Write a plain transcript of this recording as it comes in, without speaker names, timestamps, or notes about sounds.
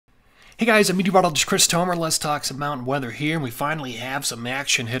Hey guys, I'm Meteorologist Chris Tomer. Let's talk some mountain weather here. And we finally have some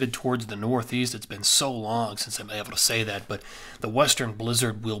action headed towards the northeast. It's been so long since I'm able to say that, but the western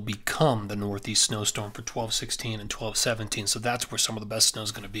blizzard will become the northeast snowstorm for 12/16 and 12/17. So that's where some of the best snow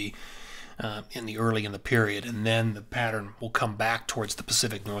is going to be in the period. And then the pattern will come back towards the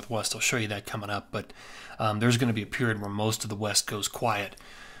Pacific Northwest. I'll show you that coming up. But there's going to be a period where most of the west goes quiet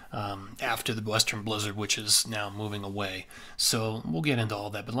after the western blizzard, which is now moving away. So we'll get into all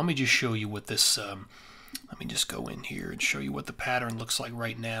that, but let me just show you what this let me just go in here and show you what the pattern looks like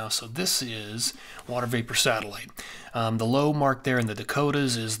right now. So this is water vapor satellite. The low mark there in the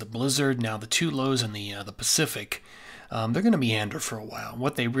Dakotas is the blizzard. Now the two lows in the Pacific, they're going to meander for a while.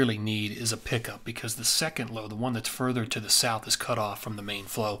 What they really need is a pickup, because the second low, the one that's further to the south, is cut off from the main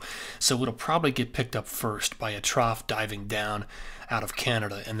flow. So it'll probably get picked up first by a trough diving down out of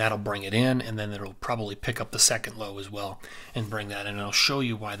Canada, and that'll bring it in, and then it'll probably pick up the second low as well and bring that in. And I'll show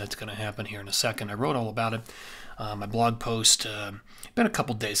you why that's going to happen here in a second. I wrote all about it. My blog post, been a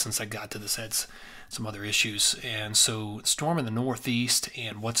couple days since I got to this. Had some other issues, and so storm in the northeast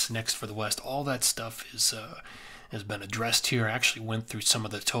and what's next for the west, all that stuff is has been addressed here. I actually went through some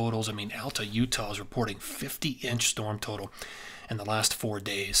of the totals. I mean, Alta, Utah is reporting 50-inch storm total in the last 4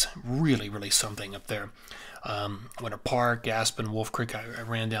 days. Really, really something up there. Winter Park, Aspen, Wolf Creek, I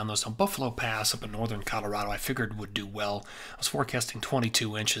ran down those. On Buffalo Pass up in northern Colorado, I figured would do well. I was forecasting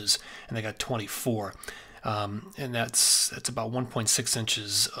 22 inches, and they got 24. And that's about 1.6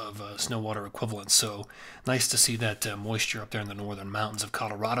 inches of snow water equivalent. So nice to see that moisture up there in the northern mountains of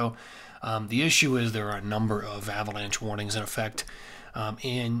Colorado. The issue is there are a number of avalanche warnings in effect,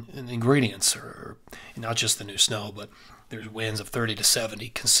 and the ingredients are not just the new snow, but there's winds of 30 to 70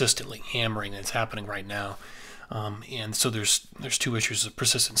 consistently hammering, and it's happening right now. And so there's two issues: of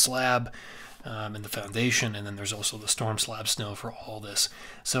persistent slab in the foundation, and then there's also the storm slab snow for all this.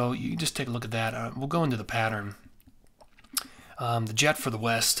 So you just take a look at that. We'll go into the pattern. The jet for the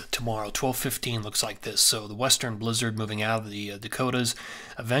west tomorrow, 12:15, looks like this. So the western blizzard moving out of the Dakotas.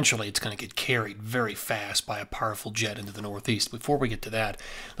 Eventually, it's going to get carried very fast by a powerful jet into the northeast. Before we get to that,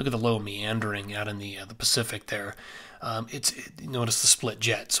 look at the low meandering out in the Pacific there. Notice the split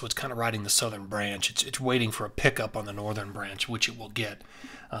jet, so it's kind of riding the southern branch. It's waiting for a pickup on the northern branch, which it will get.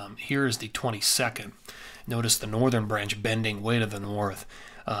 Here is the 22nd. Notice the northern branch bending way to the north.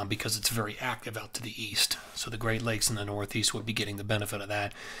 Because it's very active out to the east. So the Great Lakes in the northeast would be getting the benefit of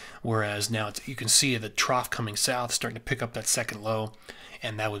that. Whereas now you can see the trough coming south starting to pick up that second low,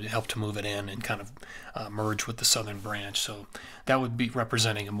 and that would help to move it in and kind of merge with the southern branch. So that would be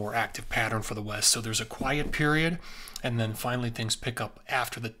representing a more active pattern for the west. So there's a quiet period, and then finally things pick up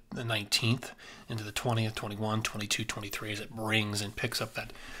after the 19th into the 20th, 21, 22, 23 as it brings and picks up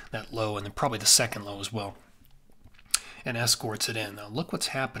that low, and then probably the second low as well, and escorts it in. Now look what's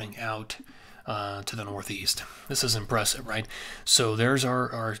happening out to the northeast. This is impressive, right? So there's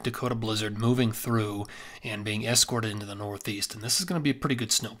our Dakota blizzard moving through and being escorted into the northeast, and this is going to be a pretty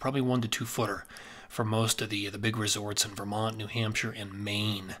good snow, probably 1 to 2 footer for most of the big resorts in Vermont, New Hampshire, and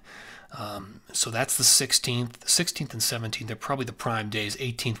Maine. So that's the 16th. The 16th and 17th, they're probably the prime days.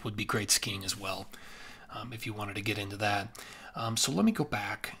 18th would be great skiing as well, if you wanted to get into that. So let me go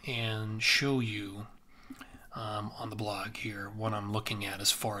back and show you on the blog here what I'm looking at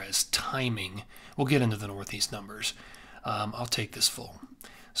as far as timing. We'll get into the northeast numbers. I'll take this full.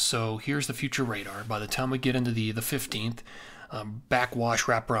 So here's the future radar. By the time we get into the 15th, backwash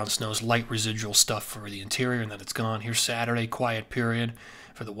wraparound snows, light residual stuff for the interior, and then it's gone. Here's Saturday, quiet period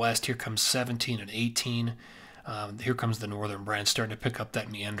for the west. Here comes 17 and 18. Here comes the northern branch starting to pick up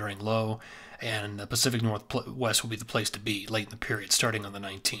that meandering low, and the Pacific Northwest will be the place to be late in the period, starting on the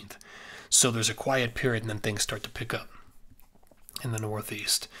 19th. So there's a quiet period, and then things start to pick up in the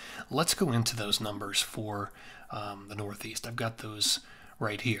northeast. Let's go into those numbers for the northeast. I've got those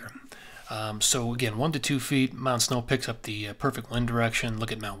right here. So again, 1 to 2 feet. Mount Snow picks up the perfect wind direction.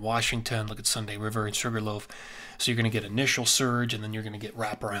 Look at Mount Washington. Look at Sunday River and Sugarloaf. So you're going to get initial surge, and then you're going to get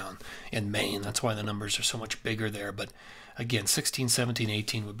wraparound in Maine. That's why the numbers are so much bigger there. But again, 16, 17,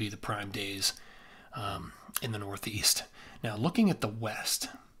 18 would be the prime days in the northeast. Now looking at the west,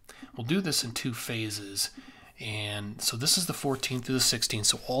 we'll do this in 2 phases. And so this is the 14th through the 16th.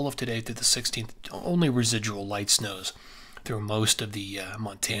 So all of today through the 16th, only residual light snows through most of the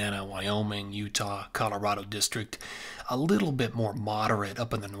Montana, Wyoming, Utah, Colorado district. A little bit more moderate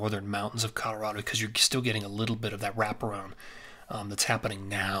up in the northern mountains of Colorado, because you're still getting a little bit of that wraparound that's happening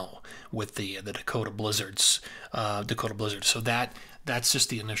now with the Dakota blizzards. So that's just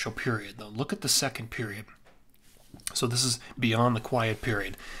the initial period. Though look at the second period. So this is beyond the quiet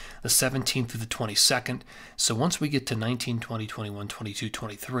period, the 17th through the 22nd. So once we get to 19, 20, 21, 22,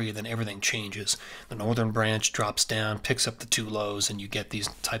 23, then everything changes. The northern branch drops down, picks up the two lows, and you get these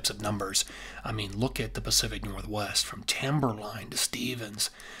types of numbers. I mean, look at the Pacific Northwest, from Timberline to Stevens,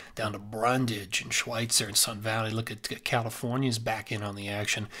 down to Brundage and Schweitzer and Sun Valley. Look at California's back in on the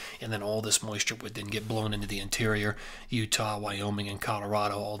action, and then all this moisture would then get blown into the interior. Utah, Wyoming, and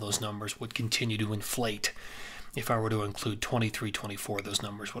Colorado, all those numbers would continue to inflate. If I were to include 23, 24, those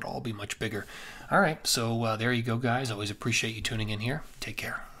numbers would all be much bigger. All right, so there you go, guys. Always appreciate you tuning in here. Take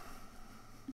care.